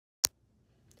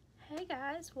Hey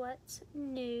guys, what's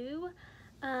new?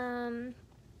 I'm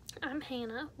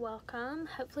Hannah. Welcome.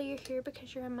 Hopefully you're here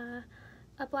because you're in my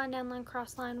upline, downline,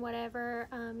 crossline, whatever.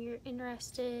 You're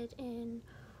interested in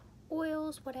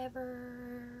oils,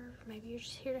 whatever. Maybe you're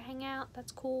just here to hang out.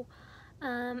 That's cool.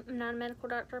 I'm not a medical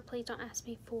doctor. Please don't ask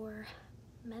me for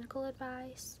medical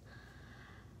advice.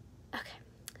 Okay,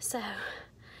 so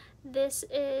this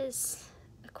is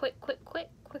a quick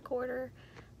order.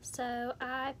 So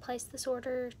I placed this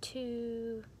order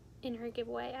to enter a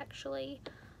giveaway actually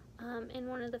in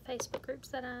one of the Facebook groups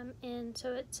that I'm in.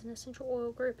 So it's an essential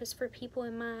oil group. It's for people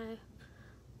in my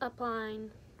upline,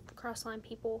 crossline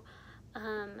people.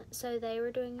 So they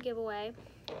were doing a giveaway.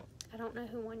 I don't know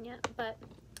who won yet, but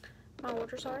my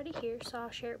order's already here, so I'll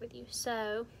share it with you.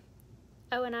 So,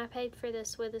 oh, and I paid for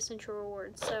this with Essential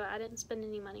Rewards, so I didn't spend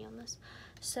any money on this.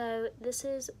 So this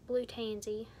is Blue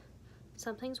Tansy.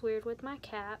 Something's weird with my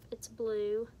cap. It's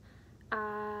blue.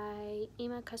 I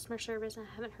emailed customer service and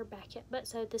I haven't heard back yet. But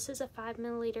so this is a 5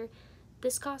 milliliter.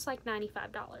 This costs like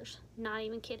 $95. Not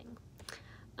even kidding.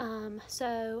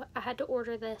 So I had to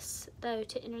order this though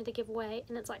to enter the giveaway,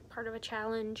 and it's like part of a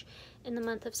challenge in the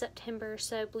month of September.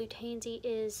 So Blue Tansy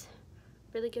is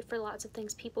really good for lots of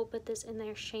things. People put this in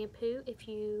their shampoo if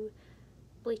you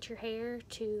bleach your hair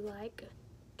to like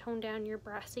tone down your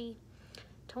brassy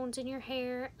tones in your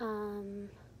hair.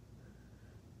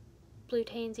 Blue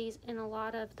Tansy's in a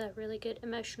lot of the really good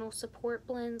emotional support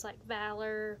blends like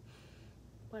Valor.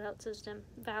 What else is them?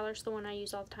 Valor's the one I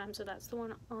use all the time, so that's the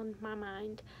one on my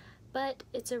mind. But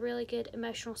it's a really good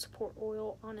emotional support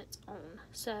oil on its own.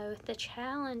 So the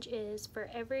challenge is for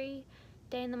every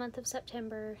day in the month of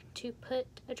September to put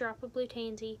a drop of Blue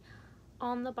Tansy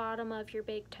on the bottom of your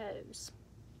big toes.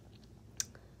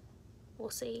 We'll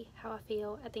see how I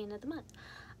feel at the end of the month.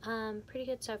 Pretty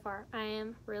good so far. I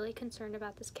am really concerned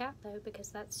about this cap though, because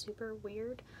that's super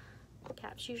weird.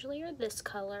 Caps usually are this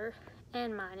color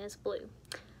and mine is blue.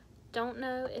 Don't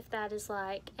know if that is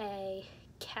like a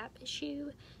cap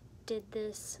issue. Did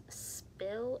this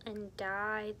spill and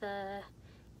dye the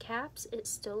caps? It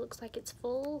still looks like it's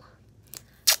full.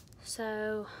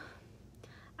 So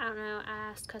I don't know. I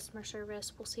asked customer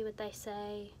service. We'll see what they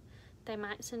say. They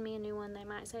might send me a new one. They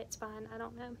might say it's fine. I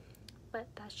don't know. But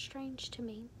that's strange to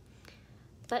me.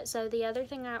 But so the other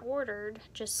thing I ordered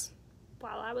just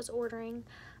while I was ordering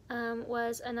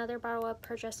was another bottle of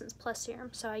Perversion Plus serum.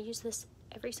 So I use this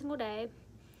every single day.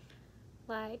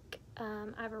 Like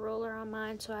I have a roller on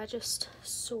mine, so I just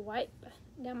swipe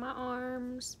down my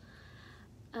arms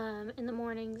in the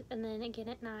mornings and then again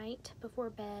at night before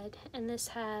bed. And this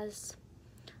has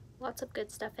lots of good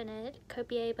stuff in it.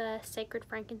 Copiaba, sacred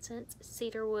frankincense,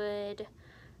 cedarwood,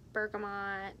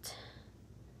 bergamot,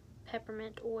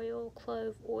 peppermint oil,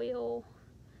 clove oil.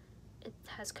 It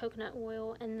has coconut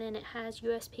oil, and then it has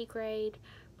USP grade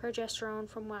progesterone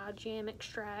from wild gem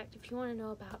extract, if you want to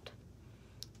know about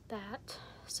that.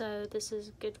 So this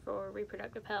is good for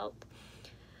reproductive health.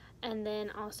 And then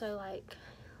also like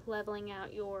leveling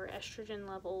out your estrogen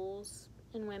levels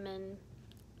in women,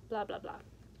 blah blah blah.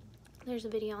 There's a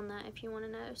video on that if you want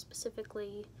to know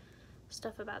specifically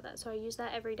stuff about that. So I use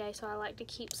that every day, so I like to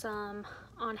keep some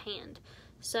on hand.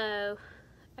 So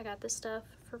I got this stuff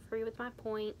for free with my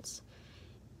points,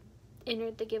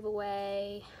 entered the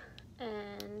giveaway,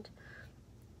 and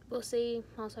we'll see.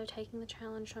 I'm also taking the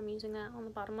challenge, so I'm using that on the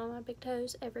bottom of my big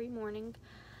toes every morning.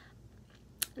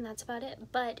 And that's about it.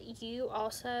 But you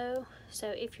also, so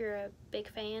if you're a big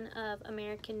fan of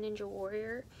American Ninja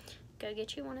Warrior, go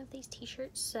get you one of these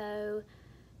t-shirts. So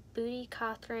Booty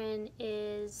Cothran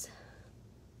is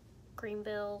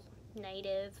Greenville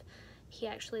native. He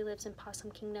actually lives in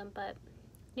Possum Kingdom, but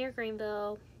near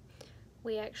Greenville.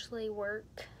 We actually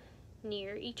work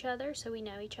near each other, so we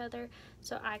know each other.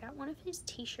 So I got one of his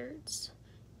t-shirts.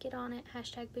 Get on it,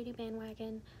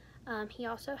 #BootyBandwagon. He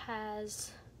also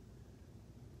has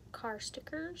car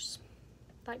stickers,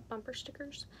 like bumper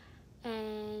stickers,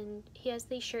 and he has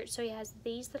these shirts. So he has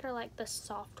these that are like the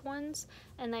soft ones,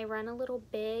 and they run a little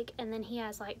big, and then he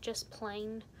has like just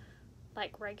plain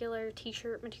like regular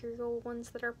t-shirt material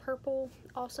ones that are purple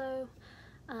also.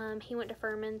 He went to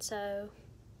Furman, so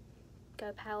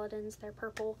go Paladins, they're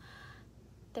purple.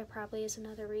 There probably is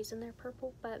another reason they're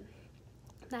purple, but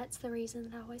that's the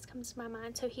reason that always comes to my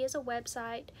mind. So he has a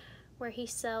website where he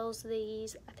sells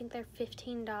these. I think they're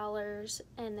 $15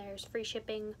 and there's free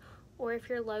shipping, or if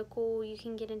you're local you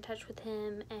can get in touch with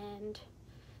him and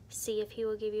see if he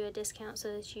will give you a discount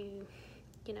so that you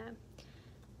know,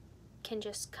 can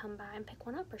just come by and pick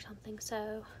one up or something.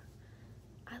 So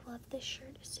I love this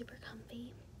shirt. It's super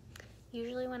comfy.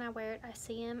 Usually when I wear it I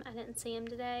see him. I didn't see him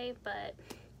today, but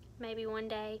maybe one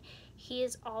day. He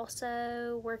is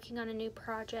also working on a new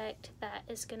project that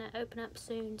is going to open up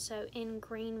soon, so in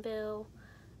Greenville.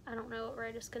 I don't know what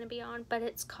road it's going to be on, but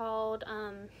it's called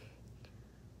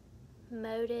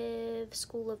Motive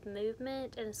School of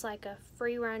Movement, and it's like a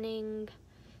free running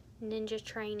ninja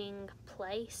training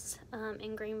place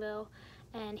in Greenville,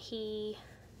 and he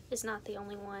is not the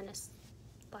only one. It's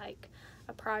like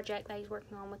a project that he's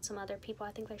working on with some other people.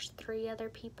 I think there's 3 other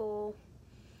people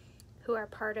who are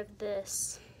part of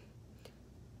this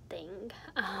thing.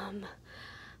 I'm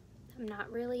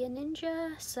not really a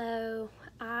ninja, so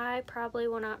I probably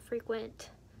will not frequent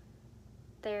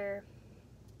their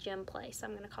gym place.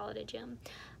 I'm gonna call it a gym,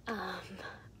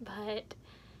 but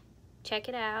check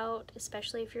it out,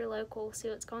 especially if you're local. See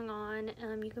what's going on.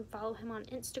 You can follow him on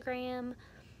Instagram.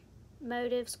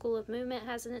 Motive School of Movement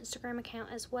has an Instagram account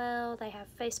as well. They have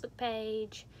a Facebook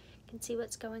page. You can see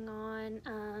what's going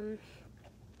on.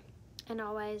 And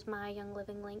always, my Young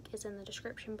Living link is in the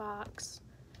description box.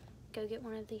 Go get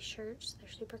one of these shirts. They're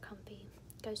super comfy.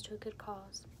 Goes to a good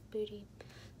cause. Booty.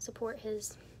 Support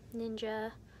his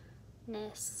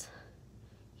ninja-ness.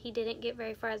 He didn't get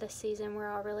very far this season. We're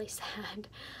all really sad.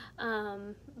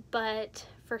 But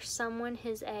for someone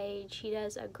his age, he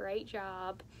does a great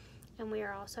job. And we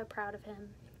are all so proud of him.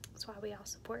 That's why we all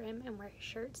support him and wear his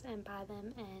shirts and buy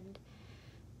them. And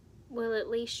we'll at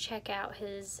least check out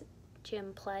his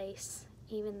gym place,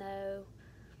 even though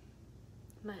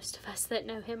most of us that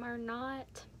know him are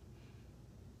not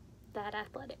that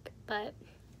athletic. But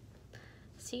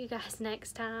see you guys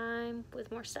next time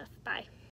with more stuff. Bye.